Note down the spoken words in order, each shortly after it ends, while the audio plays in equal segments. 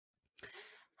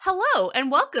Hello,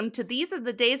 and welcome to These Are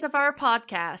the Days of Our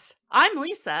Podcast. I'm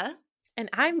Lisa. And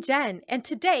I'm Jen, and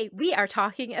today we are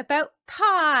talking about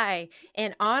pie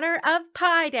in honor of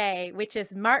Pi Day, which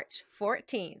is March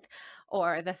 14th,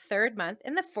 or the third month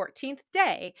in the 14th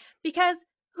day, because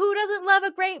who doesn't love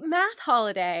a great math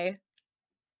holiday?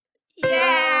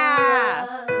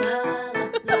 Yeah!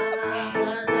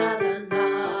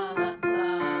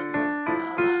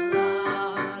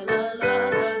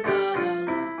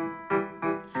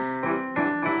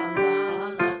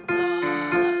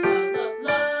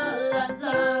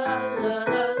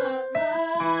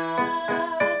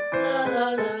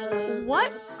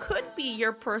 What could be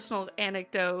your personal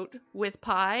anecdote with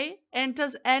pie? And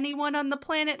does anyone on the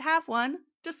planet have one?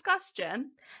 Discuss,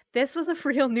 Jen. This was a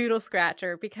real noodle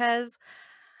scratcher because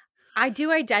I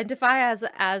do identify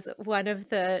as one of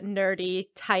the nerdy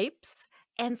types,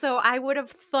 and so I would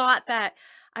have thought that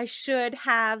I should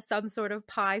have some sort of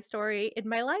pie story in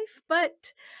my life,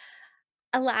 but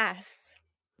alas,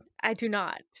 I do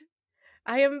not.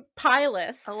 I am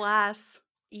pieless. Alas,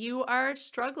 you are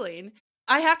struggling.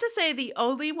 I have to say, the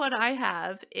only one I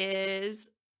have is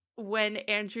when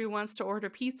Andrew wants to order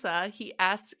pizza, he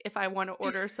asks if I want to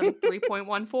order some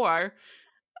 3.14.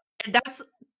 And that's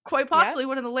quite Yeah. possibly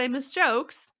one of the lamest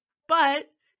jokes, but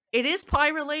it is pie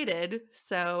related,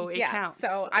 so it Yeah, counts.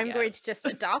 so I I'm going to guess. just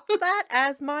adopt that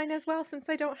as mine as well since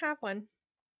I don't have one.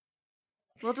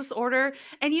 We'll just order,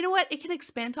 and you know what? It can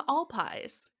expand to all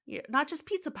pies, not just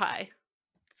pizza pie.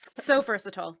 So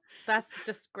versatile. That's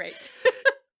just great.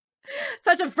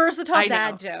 Such a versatile I know.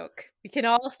 dad joke. We can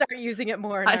all start using it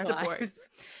more in I our support. lives.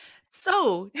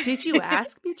 So, did you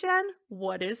ask me, Jen,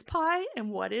 what is pie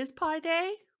and what is Pi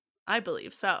Day? I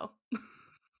believe so.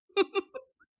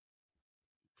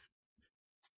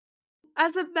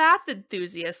 As a math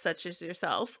enthusiast such as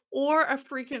yourself, or a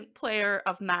frequent player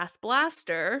of Math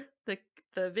Blaster, the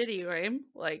video game,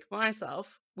 like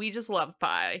myself, we just love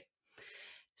pi.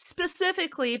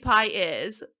 Specifically, pi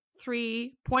is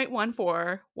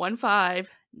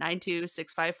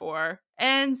 3.14159265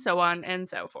 and so on and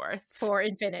so forth. For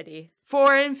infinity.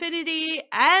 For infinity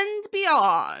and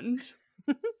beyond.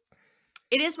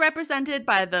 It is represented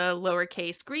by the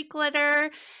lowercase Greek letter,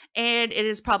 and it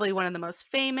is probably one of the most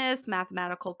famous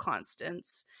mathematical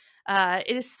constants.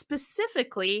 It is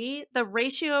specifically the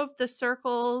ratio of the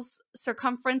circle's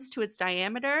circumference to its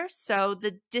diameter. So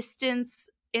the distance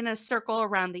in a circle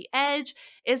around the edge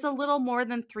is a little more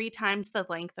than 3 times the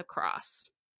length across.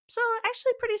 So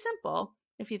actually pretty simple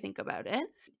if you think about it.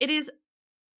 It is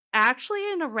actually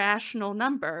in irrational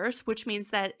numbers, which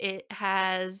means that it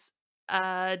has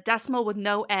a decimal with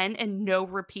no n and no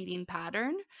repeating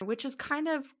pattern, which is kind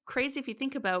of crazy if you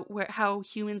think about how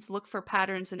humans look for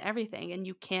patterns and everything, and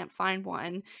you can't find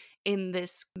one in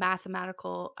this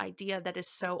mathematical idea that is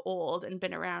so old and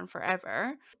been around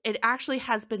forever. It actually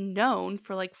has been known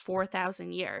for like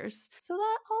 4,000 years. So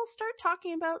I'll start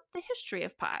talking about the history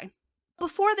of pi.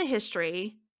 Before the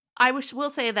history, I will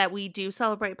say that we do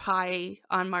celebrate pi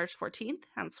on March 14th,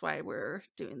 hence why we're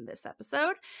doing this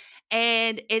episode.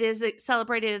 And it is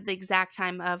celebrated at the exact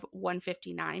time of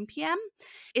 1:59 p.m.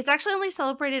 It's actually only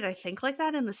celebrated, I think, like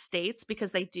that in the States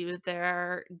because they do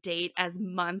their date as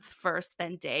month first,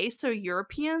 then day. So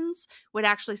Europeans would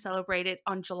actually celebrate it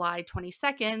on July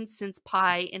 22nd, since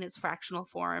pi in its fractional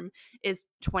form is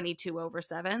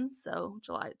 22/7. So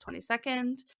July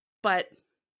 22nd. But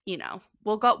you know,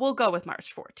 we'll go with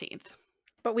March 14th.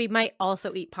 But we might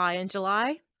also eat pie in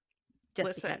July.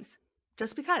 Just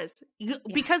because.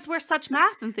 Because we're such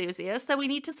math enthusiasts that we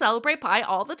need to celebrate pie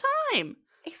all the time.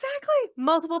 Exactly.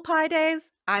 Multiple pie days.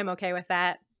 I'm okay with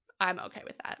that. I'm okay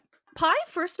with that. Pi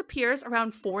first appears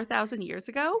around 4,000 years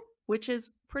ago, which is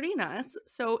pretty nuts.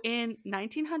 So in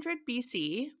 1900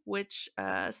 BC, which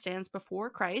stands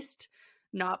before Christ,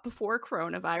 not before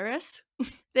coronavirus,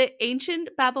 the ancient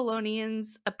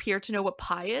Babylonians appear to know what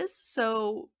pi is.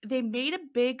 So they made a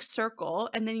big circle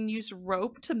and then used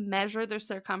rope to measure their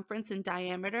circumference and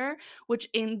diameter, which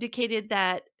indicated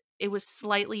that it was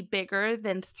slightly bigger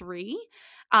than 3.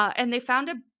 And they found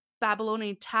a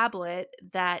Babylonian tablet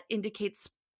that indicates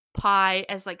pi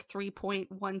as like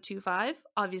 3.125,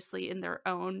 obviously in their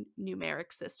own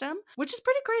numeric system, which is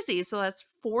pretty crazy. So that's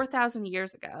 4,000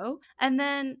 years ago. And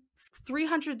then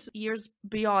 300 years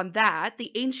beyond that,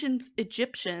 the ancient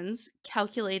Egyptians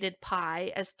calculated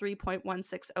pi as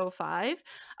 3.1605,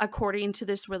 according to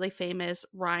this really famous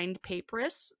Rind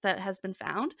papyrus that has been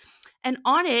found. And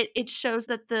on it, it shows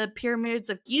that the pyramids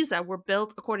of Giza were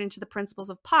built according to the principles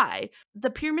of pi. The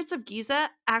pyramids of Giza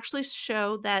actually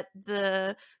show that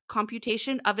the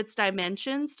computation of its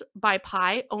dimensions by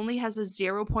pi only has a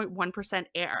 0.1%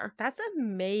 error. That's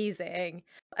amazing,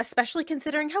 especially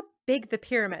considering how big the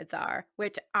pyramids are,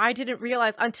 which I didn't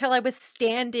realize until I was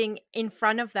standing in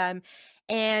front of them.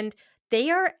 And they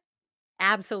are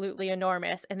absolutely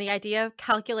enormous. And the idea of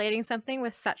calculating something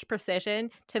with such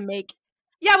precision to make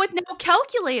Yeah, with no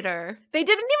calculator. they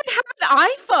didn't even have an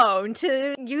iPhone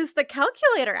to use the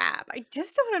calculator app. I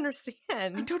just don't I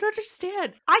understand. don't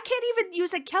understand. I can't even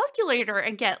use a calculator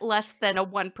and get less than a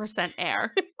 1%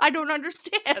 error. I don't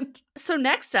understand. So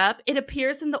next up, it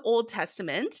appears in the Old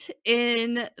Testament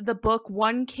in the book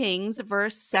 1 Kings,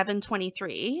 verse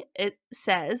 723. It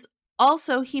says,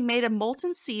 "Also he made a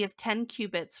molten sea of 10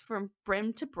 cubits from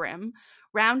brim to brim,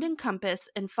 round in compass,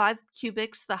 and 5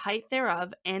 cubits the height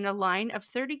thereof, and a line of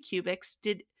 30 cubits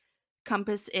did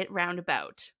compass it round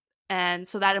about." And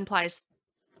so that implies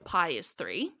pi is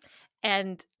 3.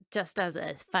 And just as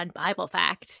a fun Bible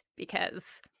fact,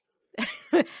 because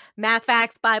math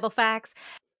facts, Bible facts.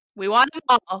 We want them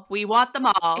all. We want them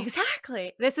all.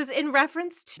 Exactly. This is in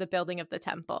reference to the building of the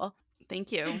temple.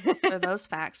 Thank you for those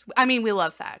facts. I mean, we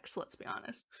love facts, let's be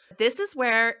honest. This is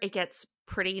where it gets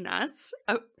pretty nuts,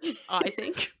 I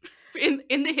think,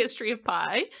 in the history of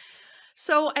pi.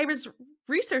 So I was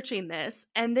researching this,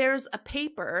 and there's a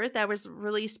paper that was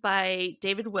released by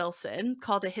David Wilson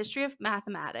called A History of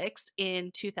Mathematics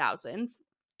in 2000.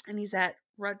 And he's at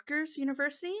Rutgers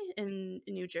University in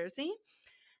New Jersey.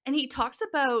 And he talks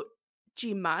about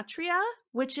gematria,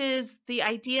 which is the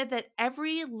idea that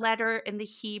every letter in the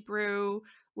Hebrew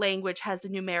language has a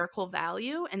numerical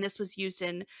value, and this was used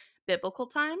in biblical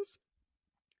times.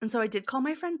 And so I did call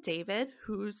my friend David,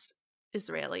 who's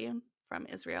Israeli, from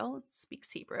Israel,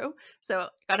 speaks Hebrew. So I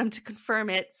got him to confirm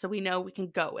it so we know we can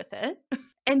go with it.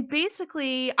 And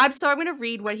basically, I'm going to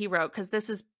read what he wrote because this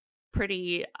is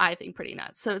I think pretty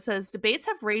nuts. So it says, debates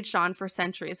have raged on for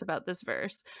centuries about this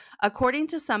verse. According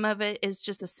to some of it is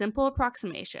just a simple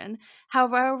approximation.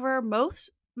 However,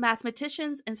 most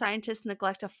mathematicians and scientists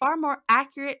neglect a far more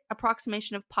accurate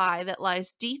approximation of pi that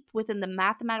lies deep within the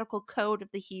mathematical code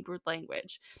of the Hebrew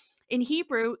language. In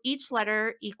Hebrew, each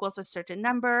letter equals a certain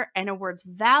number, and a word's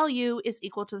value is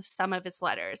equal to the sum of its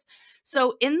letters.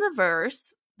 So in the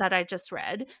verse that I just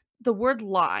read, the word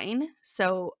line,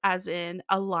 so as in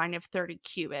a line of 30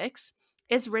 cubics,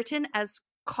 is written as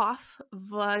Kof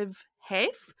Vav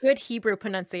Hef. Good Hebrew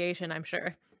pronunciation, I'm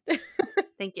sure.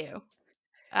 Thank you.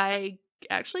 I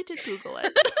actually did Google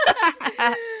it.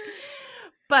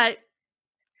 But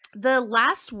the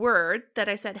last word that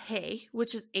I said, hey,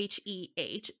 which is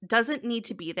H-E-H, doesn't need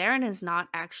to be there and is not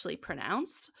actually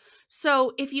pronounced.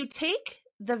 So if you take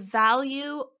the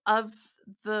value of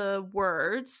the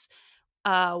words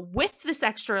with this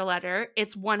extra letter,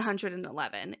 it's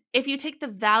 111. If you take the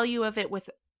value of it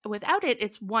without it,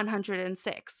 it's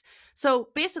 106. So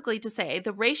basically to say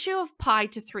the ratio of pi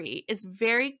to 3 is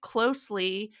very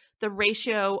closely the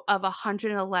ratio of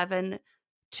 111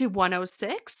 to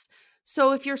 106.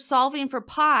 So if you're solving for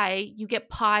pi, you get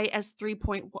pi as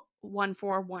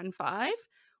 3.1415,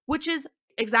 which is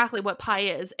exactly what pi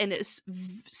is, and it's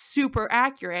super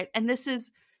accurate. And this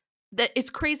is that it's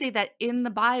crazy that in the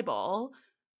Bible,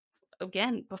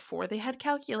 again, before they had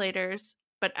calculators,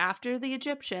 but after the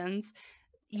Egyptians,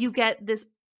 you get this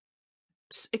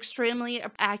extremely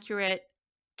accurate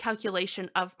calculation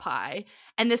of pi.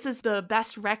 And this is the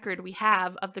best record we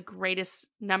have of the greatest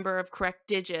number of correct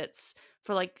digits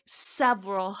for like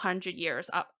several hundred years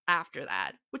up after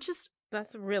that, which is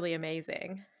That's really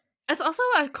amazing. it's also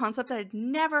a concept I'd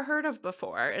never heard of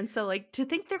before. And so like to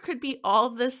think there could be all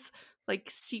this like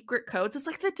secret codes, it's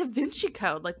like the Da Vinci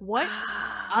Code. Like what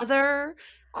other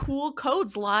cool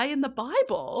codes lie in the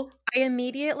Bible? I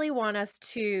immediately want us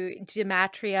to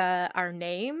gematria our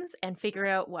names and figure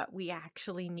out what we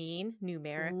actually mean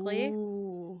numerically.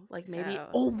 Ooh, like maybe, So-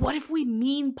 oh, what if we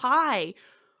mean pi?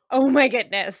 Oh my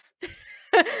goodness.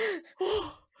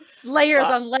 Layers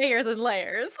on layers and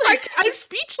layers. I'm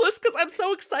speechless because I'm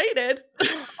so excited.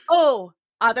 Oh,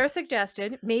 other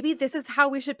suggestion. Maybe this is how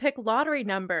we should pick lottery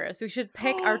numbers. We should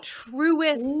pick our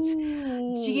truest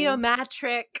Ooh.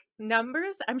 geometric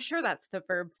numbers. I'm sure that's the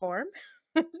verb form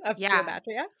of Yeah.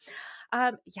 geometria.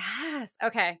 Yes.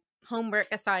 Okay. Homework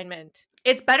assignment.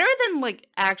 It's better than like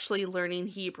actually learning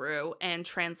Hebrew and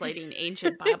translating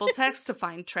ancient Bible texts to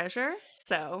find treasure.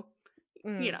 So,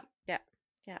 you know,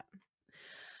 Yeah.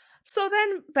 So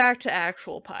then back to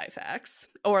actual pi facts,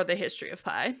 or the history of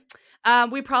pi.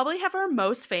 We probably have our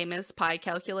most famous pi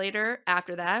calculator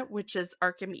after that, which is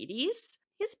Archimedes.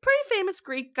 He's a pretty famous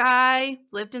Greek guy,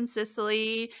 lived in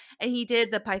Sicily, and he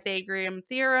did the Pythagorean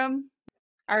theorem.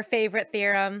 Our favorite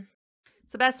theorem.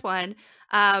 It's the best one.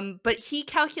 But he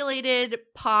calculated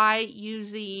pi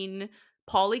using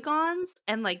polygons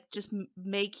and like just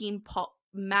making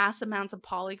mass amounts of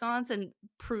polygons, and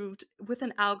proved with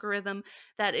an algorithm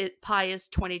that pi is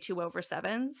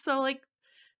 22/7. So like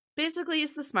basically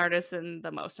he's the smartest and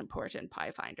the most important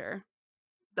pi finder.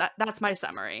 That's my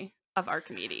summary of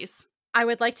Archimedes. I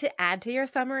would like to add to your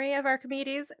summary of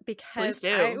Archimedes Please because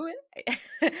do.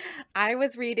 I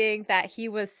was reading that he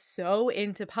was so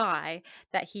into pi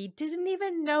that he didn't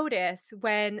even notice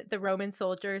when the Roman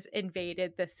soldiers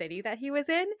invaded the city that he was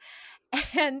in.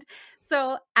 And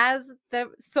so as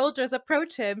the soldiers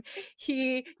approach him,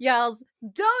 he yells,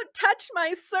 "Don't touch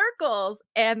my circles!"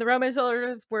 And the Roman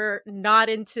soldiers were not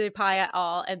into pi at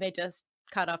all, and they just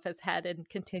cut off his head and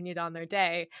continued on their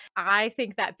day. I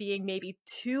think that being maybe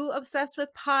too obsessed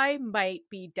with pi might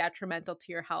be detrimental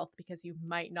to your health because you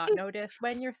might not notice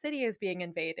when your city is being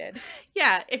invaded.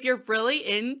 Yeah, if you're really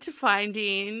into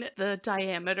finding the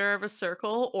diameter of a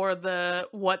circle or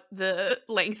what the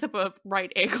length of a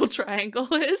right angle triangle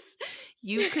is,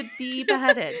 you could be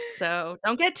beheaded. So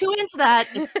don't get too into that.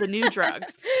 It's the new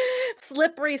drugs.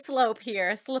 Slippery slope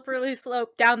here. Slippery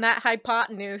slope down that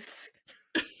hypotenuse.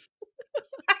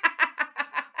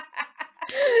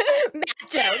 Math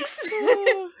jokes.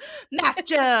 Math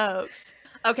jokes.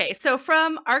 Okay, so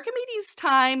from Archimedes'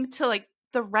 time to like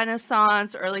the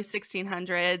Renaissance, early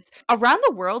 1600s, around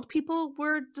the world, people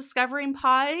were discovering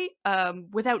pi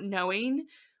without knowing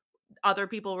other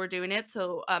people were doing it.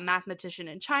 So a mathematician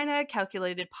in China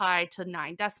calculated pi to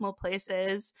 9 decimal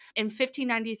places. In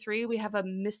 1593, we have a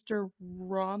Mr.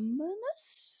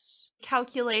 Romanus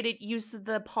used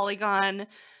the polygon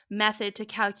method to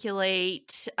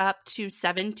calculate up to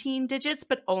 17 digits,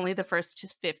 but only the first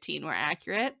 15 were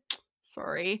accurate.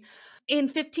 Sorry. In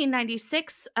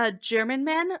 1596, a German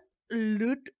man,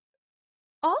 Ludolf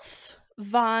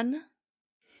von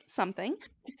something,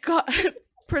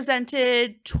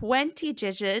 presented 20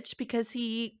 digits because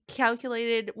he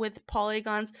calculated with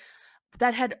polygons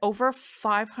that had over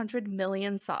 500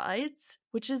 million sides,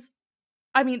 which is,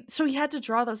 I mean, so he had to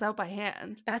draw those out by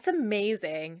hand. That's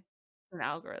amazing. An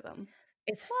algorithm.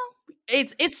 It's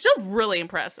It's still really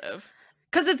impressive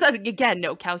because it's again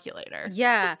no calculator.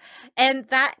 Yeah. And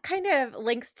that kind of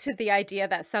links to the idea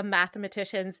that some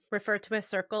mathematicians refer to a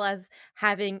circle as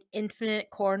having infinite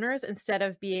corners instead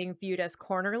of being viewed as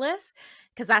cornerless.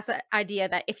 Because that's the idea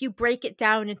that if you break it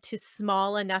down into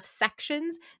small enough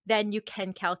sections, then you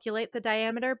can calculate the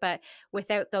diameter. But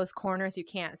without those corners, you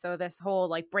can't. So this whole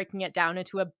like breaking it down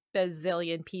into a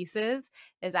bazillion pieces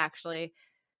is actually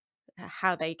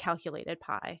how they calculated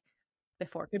pi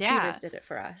before computers did it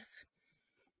for us.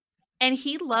 And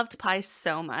he loved pi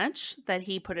so much that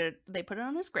they put it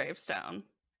on his gravestone.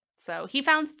 So he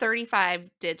found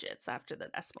 35 digits after the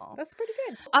decimal. That's pretty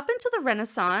good. Up into the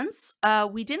Renaissance,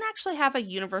 we didn't actually have a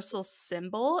universal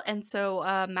symbol. And so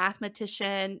a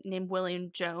mathematician named William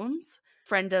Jones,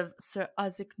 friend of Sir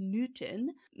Isaac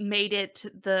Newton, made it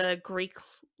the Greek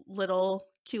little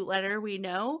cute letter we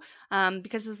know,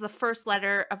 because it's the first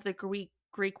letter of the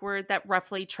Greek word that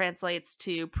roughly translates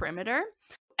to perimeter.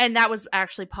 And that was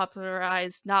actually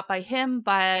popularized not by him,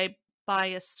 by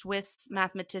a Swiss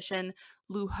mathematician,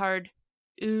 Luhard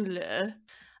Euler.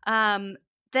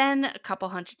 Then a couple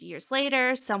hundred years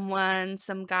later,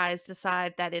 some guys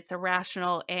decide that it's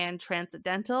irrational and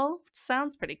transcendental.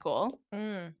 Sounds pretty cool.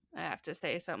 I have to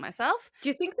say so myself. Do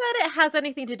you think that it has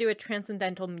anything to do with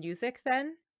transcendental music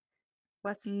then?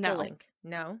 What's the link?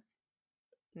 No.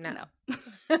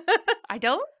 I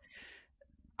don't?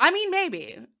 I mean,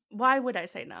 maybe. Why would I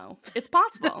say no? It's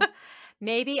possible.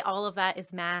 Maybe all of that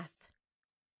is math.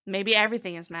 Maybe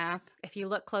everything is math. If you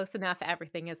look close enough,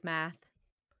 everything is math.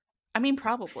 I mean,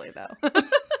 probably, though.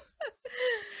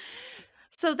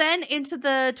 So then into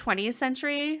the 20th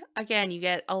century, again, you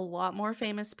get a lot more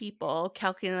famous people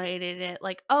calculating it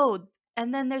like, oh,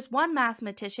 and then there's one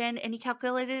mathematician and he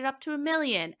calculated it up to 1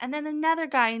 million. And then another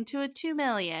guy into 2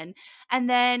 million. And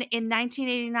then in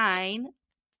 1989,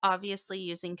 obviously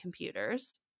using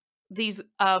computers, these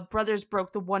brothers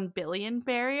broke the 1 billion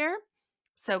barrier.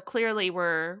 So clearly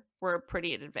we're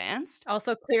pretty advanced.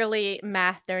 Also, clearly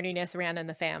math nerdiness ran in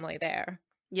the family there.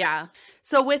 Yeah.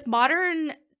 So with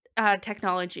modern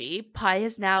technology, pi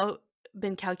has now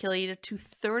been calculated to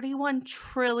 31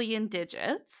 trillion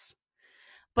digits.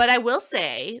 But I will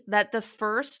say that the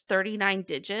first 39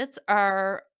 digits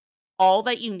are all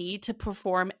that you need to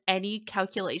perform any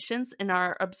calculations in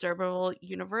our observable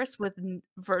universe with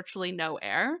virtually no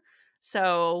error.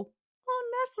 So,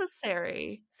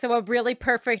 unnecessary. So a really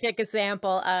perfect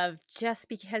example of just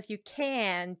because you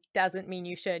can doesn't mean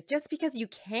you should. Just because you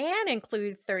can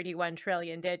include 31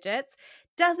 trillion digits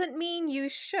doesn't mean you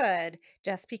should.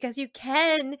 Just because you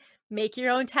can make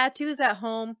your own tattoos at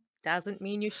home doesn't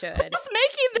mean you should. Who's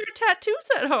making their tattoos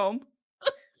at home?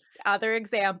 Other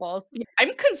examples. Yeah,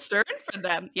 I'm concerned for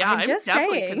them. Yeah, I'm just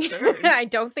definitely saying. concerned. I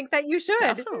don't think that you should.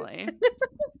 Definitely.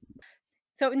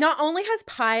 So not only has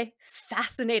pi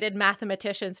fascinated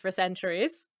mathematicians for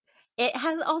centuries, it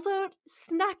has also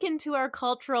snuck into our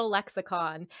cultural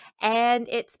lexicon, and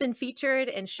it's been featured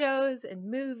in shows and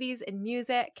movies and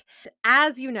music.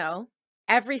 As you know,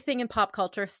 everything in pop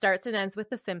culture starts and ends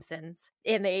with The Simpsons,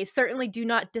 and they certainly do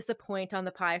not disappoint on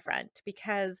the pi front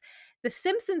because The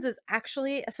Simpsons is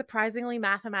actually a surprisingly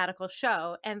mathematical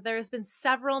show, and there's been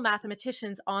several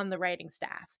mathematicians on the writing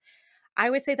staff. I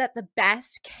would say that the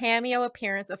best cameo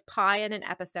appearance of pi in an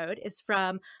episode is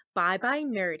from Bye Bye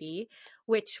Nerdy,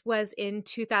 which was in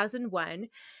 2001.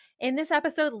 In this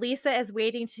episode, Lisa is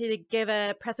waiting to give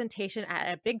a presentation at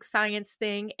a big science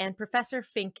thing, and Professor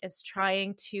Fink is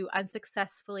trying to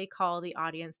unsuccessfully call the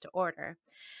audience to order.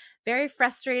 Very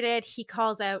frustrated, he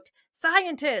calls out,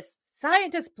 "Scientists!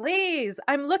 Scientists, please!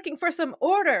 I'm looking for some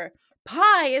order!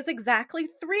 Pi is exactly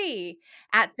 3.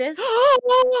 At this,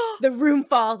 the room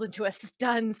falls into a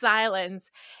stunned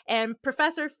silence, and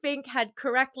Professor Fink had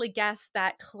correctly guessed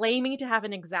that claiming to have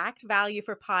an exact value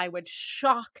for pi would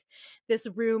shock this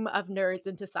room of nerds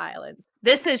into silence.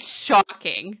 This is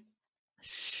shocking.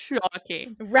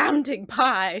 Shocking. Rounding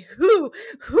pi. Who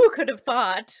could have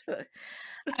thought?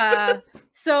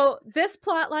 So this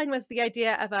plotline was the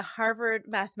idea of a Harvard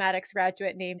mathematics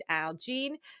graduate named Al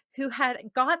Jean, who had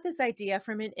got this idea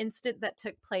from an incident that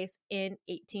took place in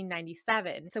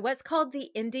 1897. So what's called the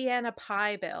Indiana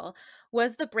Pi Bill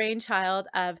was the brainchild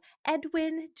of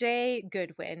Edwin J.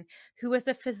 Goodwin, who was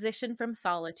a physician from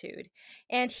Solitude.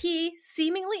 And he,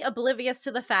 seemingly oblivious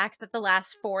to the fact that the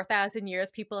last 4,000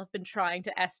 years people have been trying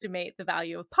to estimate the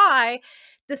value of pi,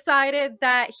 decided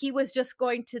that he was just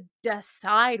going to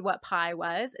decide what pi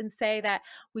was and say that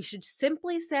we should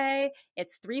simply say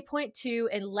it's 3.2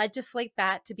 and legislate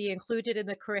that to be included in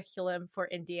the curriculum for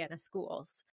Indiana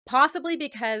schools. Possibly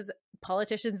because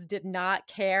politicians did not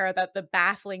care about the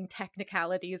baffling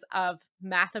technicalities of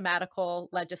mathematical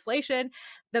legislation,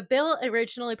 the bill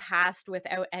originally passed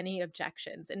without any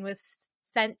objections and was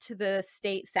sent to the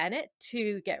state Senate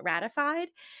to get ratified.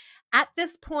 At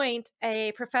this point,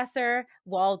 a professor,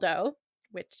 Waldo,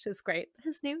 which is great,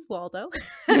 his name's Waldo,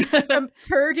 from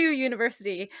Purdue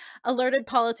University, alerted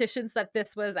politicians that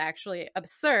this was actually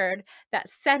absurd, that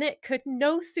Senate could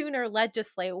no sooner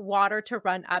legislate water to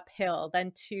run uphill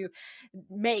than to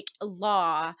make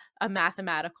law a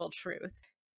mathematical truth.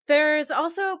 There's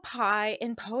also pi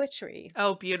in poetry.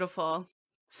 Oh, beautiful.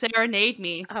 Serenade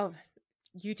me. Oh,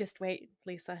 you just wait,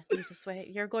 Lisa. You just wait.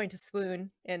 You're going to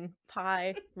swoon in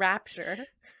pi rapture.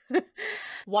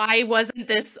 Why wasn't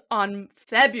this on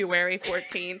February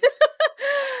 14th?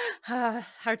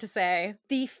 Hard to say.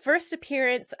 The first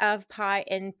appearance of pi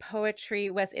in poetry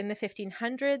was in the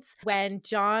 1500s when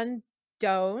John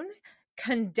Donne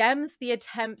condemns the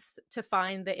attempts to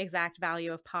find the exact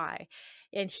value of pi.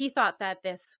 And he thought that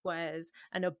this was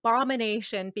an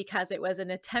abomination because it was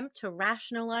an attempt to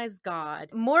rationalize God.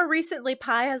 More recently,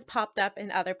 pi has popped up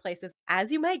in other places.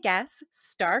 As you might guess,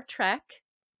 Star Trek,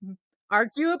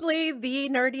 arguably the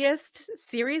nerdiest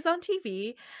series on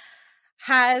TV,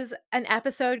 has an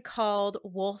episode called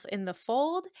Wolf in the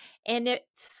Fold, and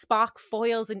Spock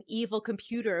foils an evil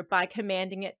computer by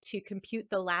commanding it to compute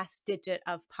the last digit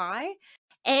of pi.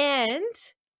 And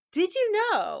did you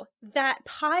know that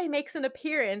pi makes an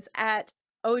appearance at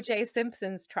O.J.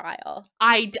 Simpson's trial?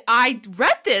 I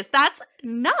read this. That's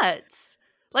nuts.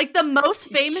 Like the most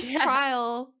famous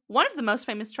trial, one of the most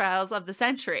famous trials of the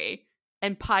century,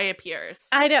 and pi appears.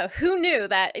 I know. Who knew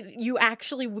that you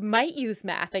actually might use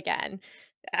math again?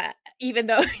 Even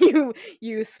though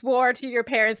you swore to your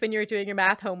parents when you were doing your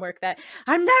math homework that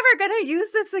I'm never going to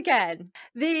use this again.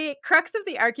 The crux of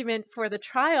the argument for the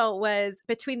trial was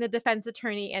between the defense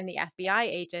attorney and the FBI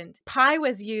agent. Pi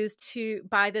was used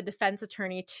by the defense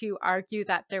attorney to argue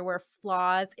that there were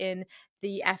flaws in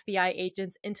the FBI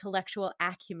agent's intellectual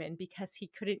acumen because he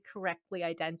couldn't correctly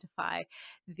identify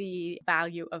the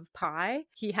value of pi.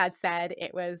 He had said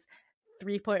it was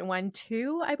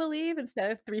 3.12, I believe,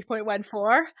 instead of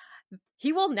 3.14.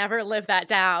 He will never live that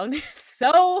down.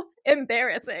 So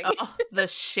embarrassing. Oh, the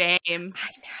shame. I know.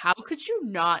 How could you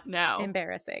not know?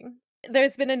 Embarrassing.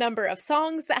 There's been a number of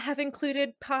songs that have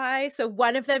included pi. So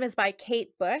one of them is by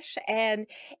Kate Bush, and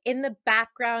in the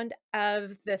background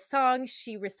of the song,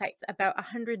 she recites about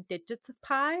 100 digits of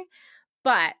pi.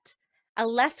 But a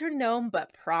lesser known,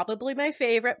 but probably my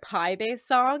favorite pi-based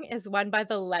song is one by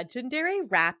the legendary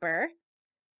rapper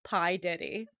Pi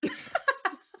Diddy.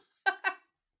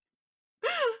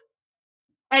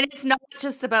 And it's not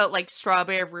just about like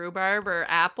strawberry, rhubarb, or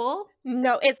apple.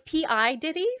 No, it's P.I.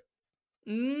 Diddy.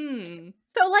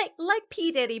 So like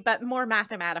P. Diddy, but more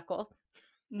mathematical.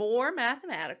 More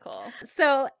mathematical.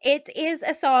 So it is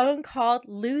a song called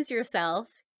Lose Yourself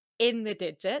in the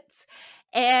Digits.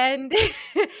 And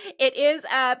it is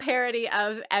a parody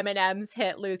of Eminem's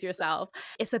hit Lose Yourself.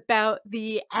 It's about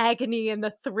the agony and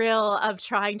the thrill of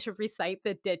trying to recite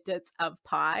the digits of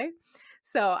pi.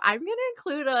 So I'm going to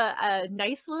include a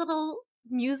nice little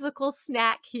musical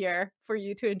snack here for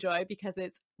you to enjoy because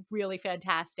it's really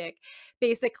fantastic.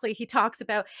 Basically, he talks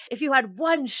about if you had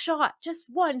one shot, just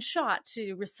one shot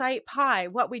to recite pi,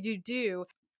 what would you do?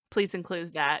 Please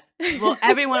include that. Well,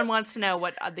 everyone wants to know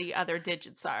what the other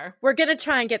digits are. We're going to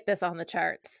try and get this on the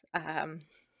charts. Oh,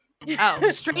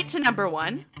 straight to number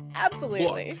one.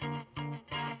 Absolutely. Look,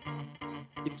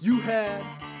 if you had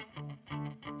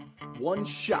one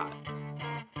shot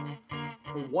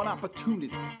or one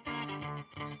opportunity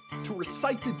to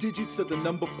recite the digits of the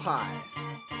number pi,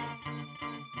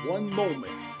 one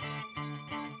moment,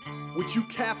 would you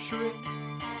capture it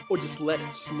or just let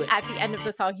it slip? At the end of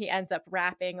the song, he ends up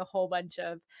rapping a whole bunch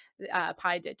of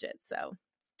pi digits. So,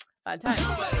 fun time.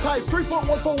 Pi is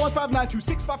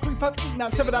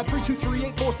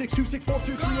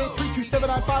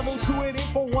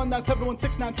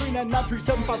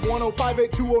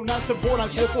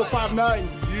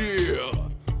Yeah.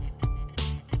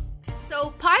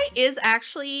 So pi is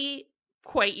actually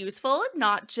quite useful,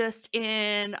 not just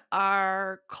in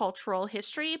our cultural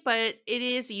history, but it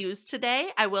is used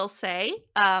today, I will say,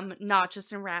 not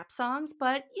just in rap songs,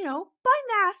 but, you know, by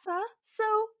NASA, so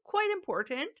quite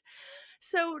important.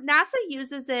 So NASA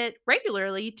uses it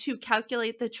regularly to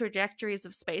calculate the trajectories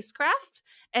of spacecraft,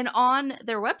 and on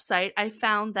their website, I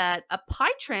found that a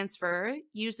pi transfer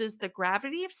uses the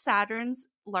gravity of Saturn's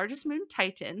largest moon,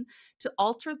 Titan, to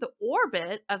alter the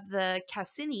orbit of the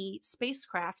Cassini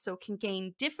spacecraft so it can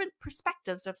gain different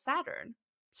perspectives of Saturn.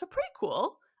 So pretty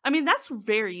cool. I mean, that's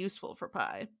very useful for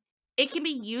pi. It can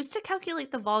be used to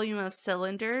calculate the volume of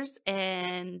cylinders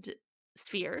and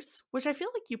spheres, which I feel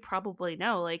like you probably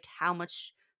know, like how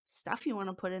much stuff you want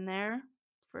to put in there,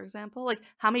 for example, like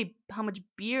how much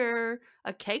beer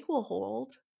a keg will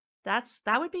hold. That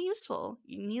would be useful.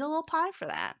 You need a little pi for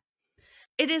that.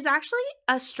 It is actually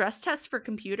a stress test for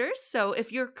computers. So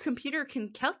if your computer can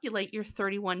calculate your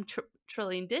 31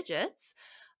 trillion digits,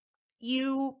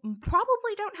 you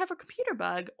probably don't have a computer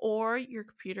bug or your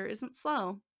computer isn't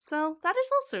slow. So that is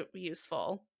also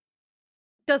useful.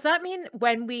 Does that mean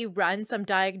when we run some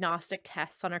diagnostic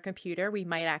tests on our computer, we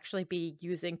might actually be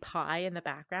using pi in the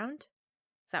background?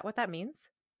 Is that what that means?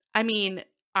 I mean,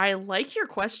 I like your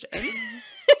question.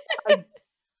 I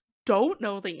don't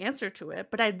know the answer to it,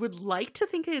 but I would like to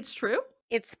think it's true.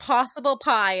 It's possible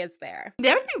pi is there.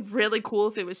 That would be really cool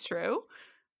if it was true,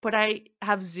 but I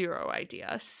have zero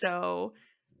idea. So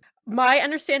my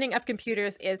understanding of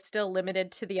computers is still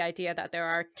limited to the idea that there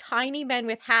are tiny men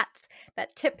with hats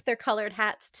that tip their colored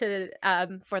hats to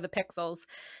for the pixels.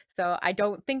 So I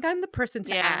don't think I'm the person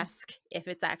to ask if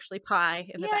it's actually pi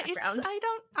in the background.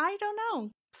 I don't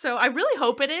know. So I really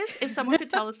hope it is. If someone could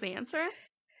tell us the answer,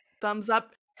 thumbs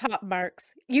up. Top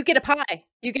marks. You get a pi.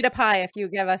 You get a pi if you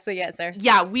give us the answer.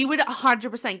 Yeah, we would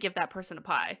 100% give that person a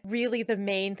pi. Really, the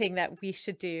main thing that we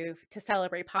should do to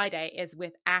celebrate Pi Day is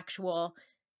with actual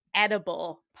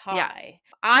edible pie. Yeah.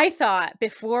 I thought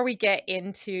before we get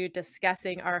into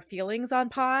discussing our feelings on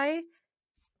pie,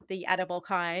 the edible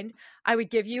kind, I would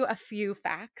give you a few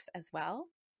facts as well.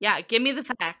 Yeah, give me the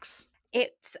facts.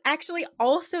 It's actually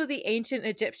also the ancient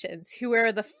Egyptians who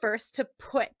were the first to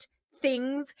put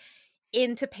things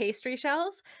into pastry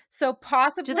shells. So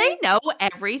possibly... Do they know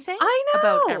everything? I know!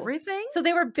 About everything? So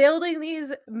they were building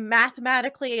these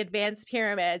mathematically advanced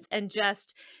pyramids and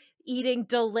just eating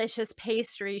delicious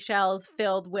pastry shells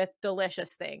filled with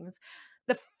delicious things.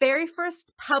 The very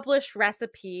first published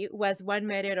recipe was one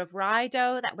made out of rye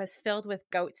dough that was filled with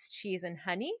goat's cheese and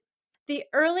honey. The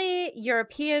early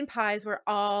European pies were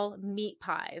all meat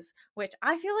pies, which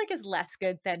I feel like is less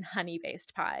good than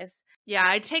honey-based pies. Yeah,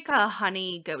 I'd take a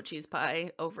honey goat cheese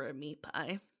pie over a meat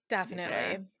pie.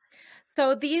 Definitely.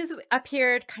 So these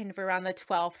appeared kind of around the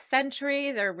 12th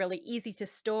century. They're really easy to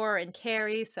store and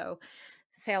carry, so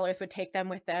sailors would take them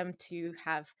with them to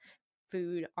have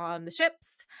food on the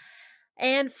ships.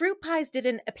 And fruit pies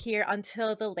didn't appear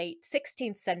until the late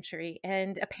 16th century,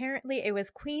 and apparently it was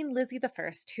Queen Lizzie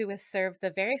I who was served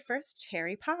the very first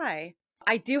cherry pie.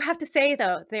 I do have to say,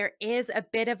 though, there is a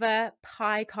bit of a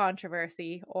pie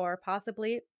controversy, or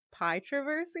possibly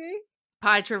pie-troversy.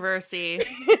 Pie-troversy.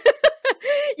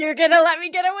 You're gonna let me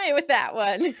get away with that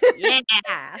one.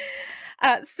 Yeah.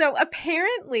 So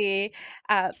apparently,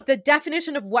 the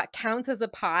definition of what counts as a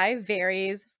pie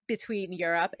varies between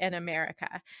Europe and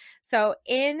America. So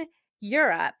in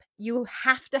Europe, you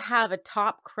have to have a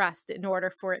top crust in order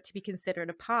for it to be considered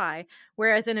a pie,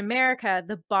 whereas in America,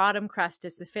 the bottom crust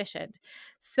is sufficient.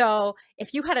 So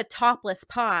if you had a topless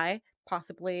pie,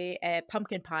 possibly a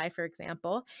pumpkin pie, for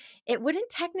example, it wouldn't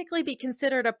technically be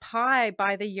considered a pie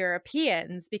by the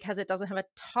Europeans because it doesn't have a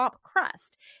top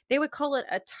crust. They would call it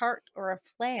a tart or a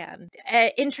flan.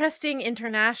 Interesting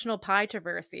international pie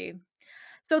controversy.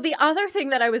 So the other thing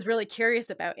that I was really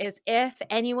curious about is if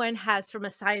anyone has, from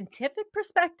a scientific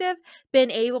perspective,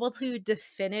 been able to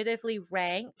definitively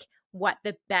rank what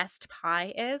the best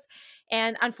pie is.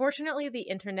 And unfortunately, the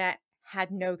internet had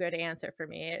no good answer for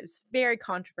me. It was very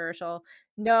controversial.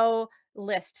 No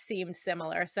list seemed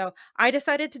similar. So I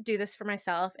decided to do this for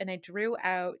myself, and I drew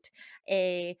out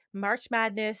a March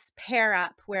Madness pair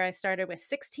up where I started with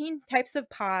 16 types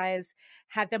of pies,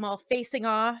 had them all facing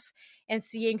off, and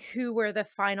seeing who were the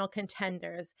final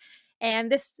contenders.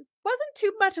 And this wasn't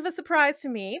too much of a surprise to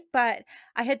me, but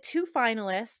I had two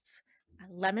finalists,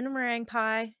 lemon meringue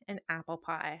pie and apple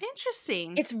pie.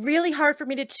 Interesting. It's really hard for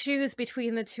me to choose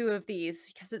between the two of these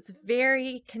because it's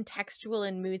very contextual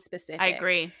and mood specific. I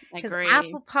agree. Because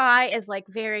apple pie is like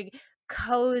very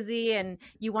cozy and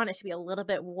you want it to be a little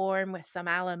bit warm with some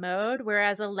a la mode,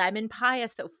 whereas a lemon pie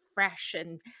is so fresh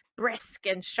and brisk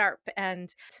and sharp.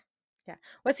 And yeah.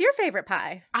 What's your favorite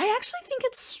pie? I actually think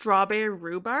it's strawberry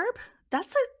rhubarb.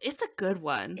 It's a good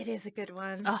one. It is a good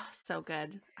one. Oh, so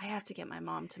good. I have to get my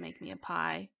mom to make me a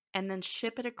pie and then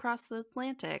ship it across the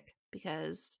Atlantic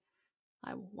because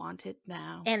I want it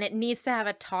now. And it needs to have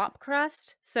a top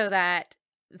crust so that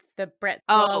the Brits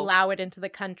will allow it into the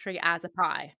country as a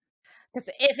pie. Because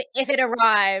if it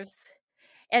arrives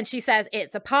and she says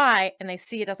it's a pie and they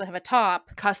see it doesn't have a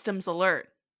top. Customs alert.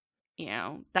 You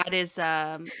know, that is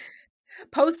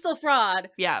postal fraud.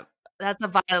 Yeah, that's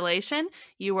a violation.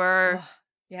 You were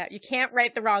yeah, you can't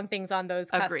write the wrong things on those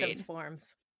Agreed. customs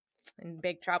forms. In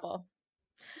big trouble.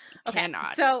 Okay,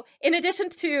 cannot. So in addition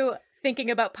to thinking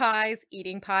about pies,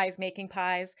 eating pies, making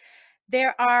pies,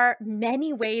 there are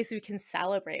many ways we can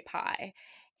celebrate pie.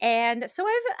 And so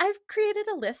I've created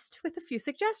a list with a few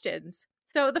suggestions.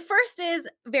 So the first is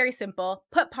very simple.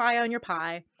 Put pie on your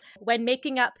pie. When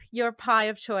making up your pie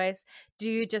of choice,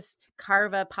 do just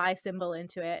carve a pie symbol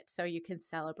into it so you can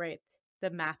celebrate the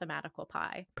mathematical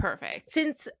pie. Perfect.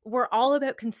 Since we're all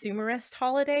about consumerist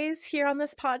holidays here on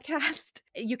this podcast,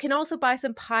 you can also buy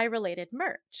some pie-related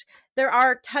merch. There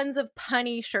are tons of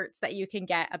punny shirts that you can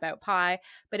get about pie,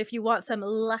 but if you want some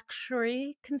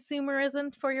luxury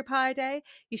consumerism for your pie day,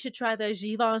 you should try the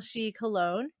Givenchy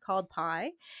cologne called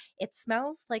Pie. It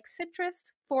smells like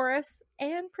citrus, forest,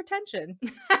 and pretension.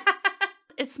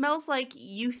 It smells like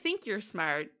you think you're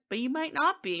smart, but you might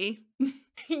not be.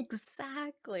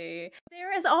 Exactly.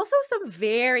 There is also some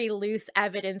very loose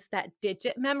evidence that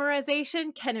digit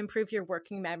memorization can improve your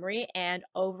working memory and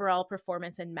overall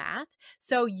performance in math.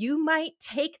 So you might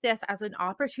take this as an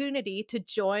opportunity to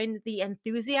join the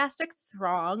enthusiastic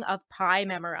throng of pie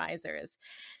memorizers.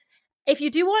 If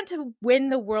you do want to win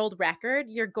the world record,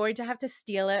 you're going to have to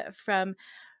steal it from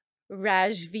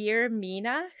Rajveer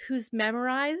Meena, who's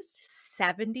memorized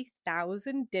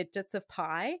 70,000 digits of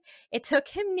pi. It took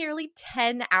him nearly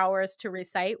 10 hours to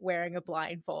recite wearing a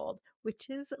blindfold, which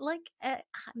is like a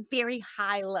very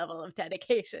high level of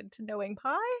dedication to knowing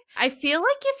pi. I feel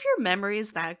like if your memory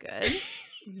is that good,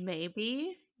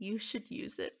 maybe you should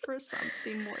use it for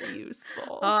something more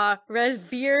useful.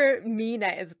 Rajveer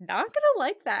Meena is not going to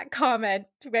like that comment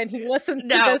when he listens to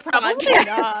this probably podcast.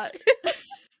 Not.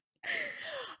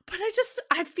 But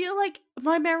I feel like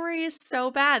my memory is so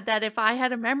bad that if I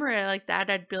had a memory like that,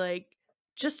 I'd be like,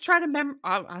 just try to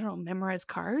memorize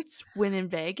cards, win in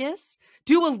Vegas,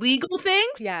 do illegal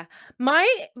things. Yeah. My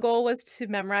goal was to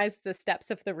memorize the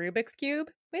steps of the Rubik's Cube,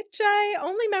 which I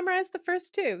only memorized the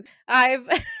first two. I've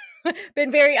been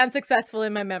very unsuccessful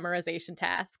in my memorization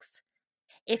tasks.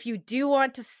 If you do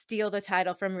want to steal the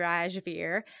title from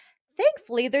Rajveer,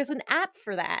 thankfully there's an app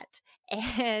for that.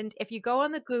 And if you go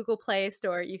on the Google Play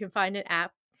Store, you can find an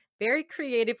app very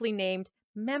creatively named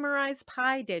Memorize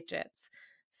Pi Digits.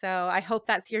 So I hope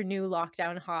that's your new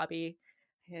lockdown hobby,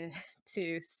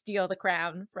 to steal the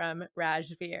crown from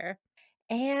Rajveer.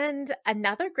 And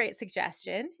another great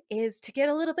suggestion is to get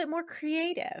a little bit more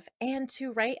creative and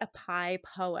to write a pi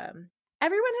poem.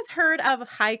 Everyone has heard of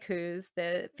haikus,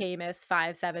 the famous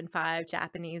 575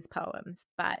 Japanese poems,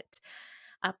 but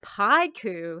a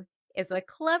paiku is a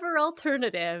clever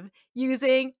alternative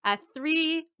using a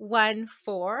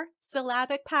 3-1-4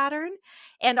 syllabic pattern.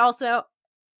 And also,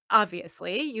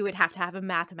 obviously, you would have to have a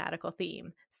mathematical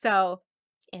theme. So,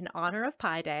 in honor of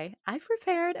Pi Day, I've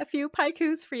prepared a few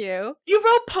haikus for you. You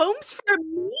wrote poems for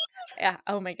me? Yeah,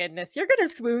 oh my goodness, you're gonna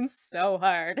swoon so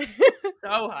hard.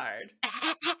 So hard.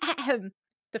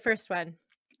 The first one,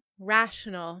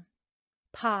 rational,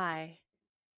 pie,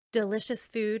 delicious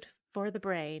food for the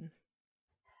brain.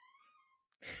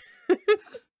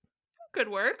 Good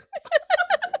work.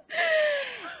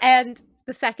 And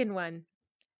the second one,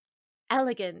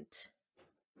 elegant,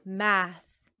 math,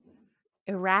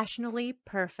 irrationally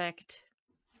perfect.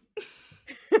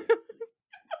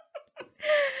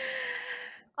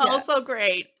 Also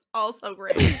great. Also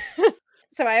great.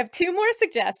 So I have two more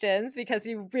suggestions because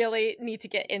you really need to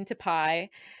get into pi.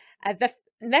 The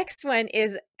next one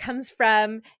comes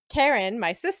from Karen,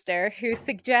 my sister, who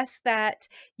suggests that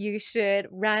you should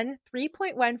run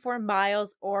 3.14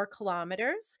 miles or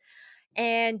kilometers,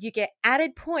 and you get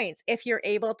added points if you're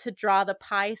able to draw the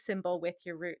pi symbol with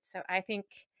your route. So I think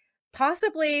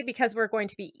possibly because we're going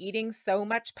to be eating so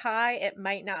much pie, it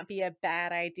might not be a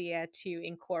bad idea to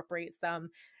incorporate some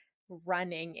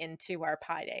running into our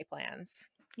Pi Day plans.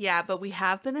 Yeah, but we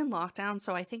have been in lockdown,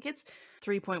 so I think it's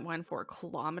 3.14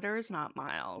 kilometers, not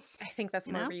miles. I think that's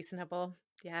You more know? reasonable.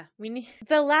 Yeah.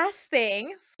 The last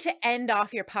thing to end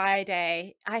off your Pi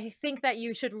Day, I think that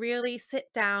you should really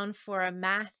sit down for a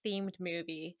math-themed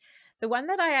movie. The one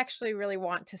that I actually really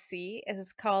want to see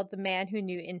is called The Man Who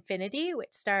Knew Infinity,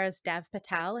 which stars Dev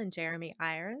Patel and Jeremy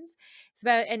Irons. It's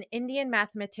about an Indian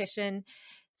mathematician,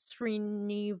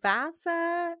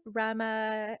 Srinivasa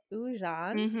Ramanujan,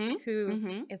 Mm-hmm. who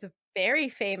Mm-hmm. is a very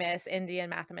famous Indian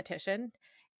mathematician.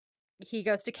 He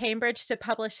goes to Cambridge to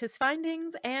publish his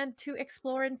findings and to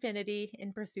explore infinity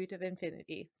in pursuit of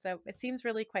infinity. So it seems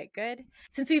really quite good.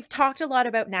 Since we've talked a lot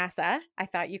about NASA, I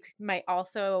thought you might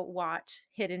also watch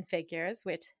Hidden Figures,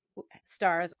 which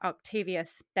stars Octavia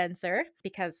Spencer,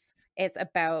 because it's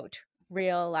about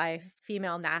real life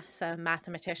female NASA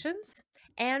mathematicians.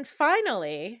 And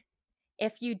finally,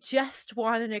 if you just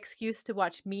want an excuse to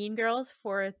watch Mean Girls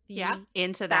for the Yeah,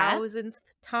 into that. 1000th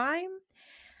time,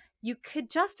 you could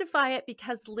justify it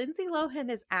because Lindsay Lohan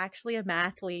is actually a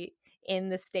mathlete in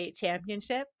the state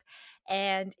championship.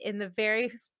 And in the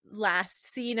very last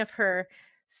scene of her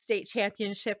state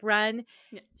championship run,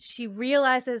 Yeah. she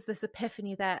realizes this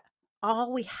epiphany that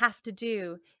all we have to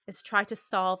do is try to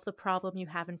solve the problem you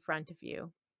have in front of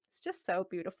you. It's just so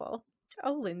beautiful.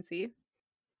 Oh, Lindsay.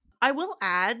 I will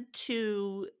add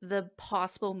to the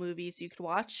possible movies you could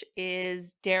watch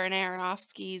is Darren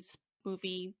Aronofsky's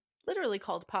movie, literally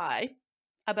called Pi,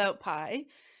 about Pi,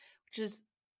 which is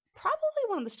probably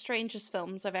one of the strangest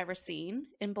films I've ever seen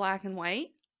in black and white.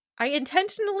 I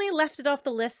intentionally left it off the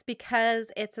list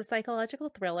because it's a psychological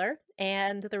thriller,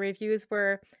 and the reviews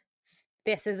were,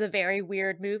 this is a very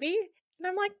weird movie. And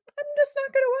I'm like, I'm just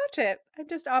not going to watch it. I'm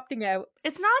just opting out.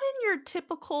 It's not in your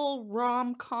typical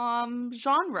rom-com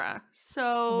genre.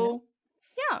 So,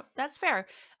 yeah, that's fair.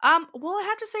 Well, I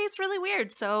have to say it's really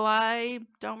weird, so I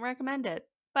don't recommend it.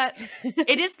 But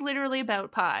it is literally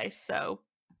about pie, so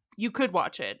you could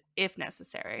watch it if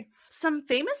necessary. Some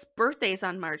famous birthdays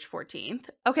on March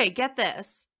 14th. Okay, get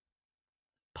this.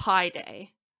 Pi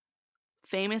Day.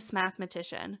 Famous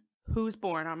mathematician. Who's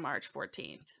born on March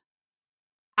 14th?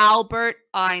 Albert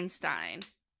Einstein.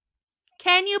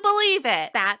 Can you believe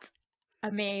it? That's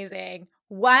amazing.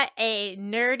 What a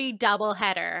nerdy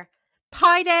doubleheader.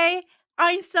 Pi Day,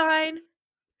 Einstein.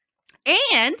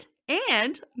 And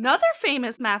another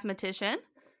famous mathematician,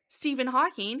 Stephen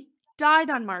Hawking, died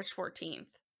on March 14th.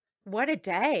 What a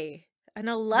day. An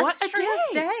illustrious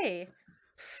day.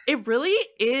 It really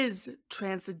is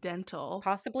transcendental.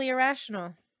 Possibly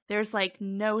irrational. There's like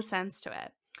no sense to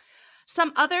it.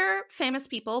 Some other famous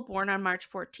people born on March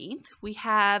 14th. We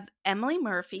have Emily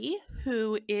Murphy,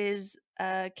 who is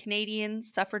a Canadian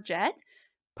suffragette,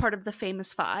 part of the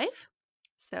famous Five.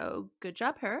 So good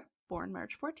job, her. Born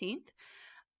March 14th.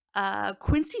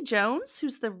 Quincy Jones,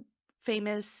 who's the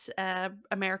famous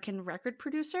American record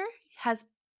producer, has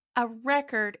a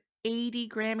record 80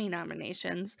 Grammy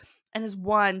nominations and has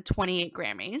won 28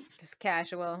 Grammys. Just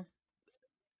casual.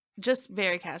 Just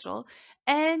very casual.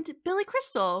 And Billy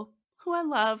Crystal, who I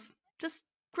love. Just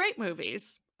great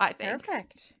movies, I think.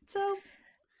 Perfect. So,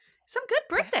 some good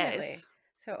birthdays. Definitely.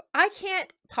 So I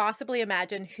can't possibly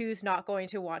imagine who's not going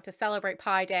to want to celebrate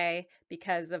Pi Day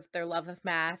because of their love of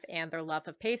math and their love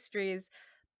of pastries.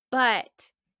 But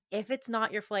if it's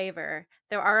not your flavor,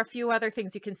 there are a few other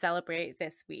things you can celebrate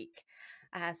this week.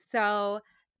 So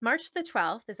March the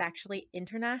 12th is actually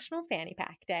International Fanny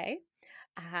Pack Day.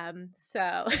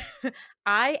 So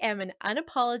I am an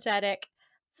unapologetic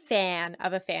fan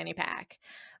of a fanny pack.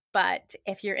 But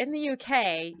if you're in the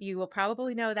UK, you will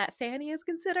probably know that fanny is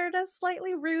considered a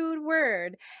slightly rude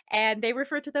word, and they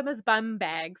refer to them as bum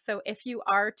bags. So if you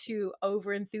are to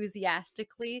over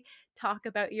enthusiastically talk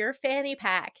about your fanny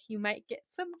pack, you might get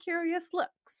some curious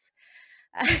looks.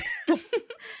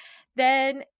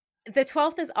 Then the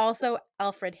 12th is also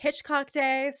Alfred Hitchcock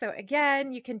Day. So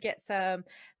again, you can get some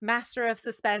master of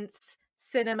suspense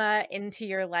cinema into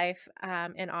your life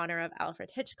in honor of Alfred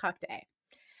Hitchcock Day.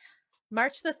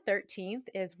 March the 13th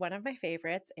is one of my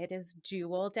favorites. It is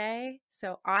Jewel Day.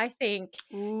 So I think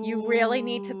you really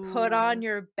need to put on Ooh.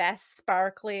 your best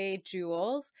sparkly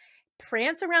jewels.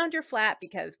 Prance around your flat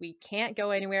because we can't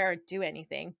go anywhere or do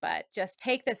anything, but just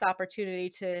take this opportunity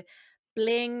to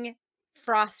bling,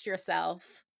 frost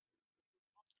yourself.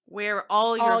 Wear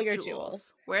all your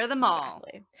jewels. Wear them all.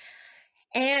 Exactly.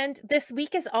 And this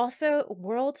week is also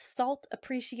World Salt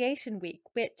Appreciation Week,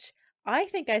 which I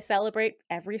think I celebrate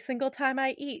every single time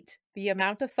I eat. The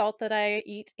amount of salt that I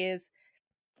eat is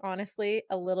honestly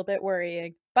a little bit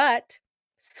worrying, but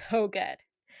so good.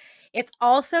 It's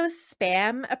also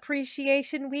Spam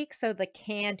Appreciation Week, so the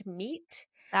canned meat.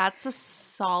 That's a I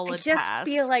solid just pass.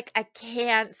 feel like I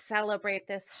can't celebrate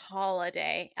this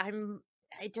holiday. I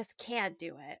just can't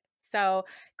do it. So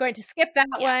going to skip that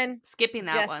one. Skipping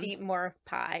that Just one. eat more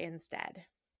pie instead.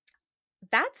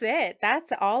 That's it.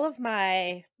 That's all of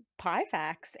my pie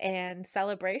facts and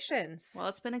celebrations. Well,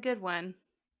 it's been a good one.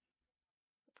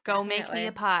 Go make me Definitely.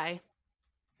 a pie.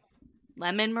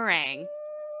 Lemon meringue.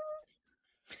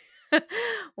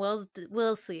 We'll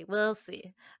see. We'll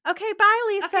see. Okay, bye,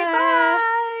 Lisa. Okay,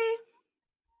 bye.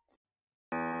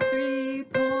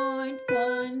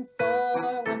 3.15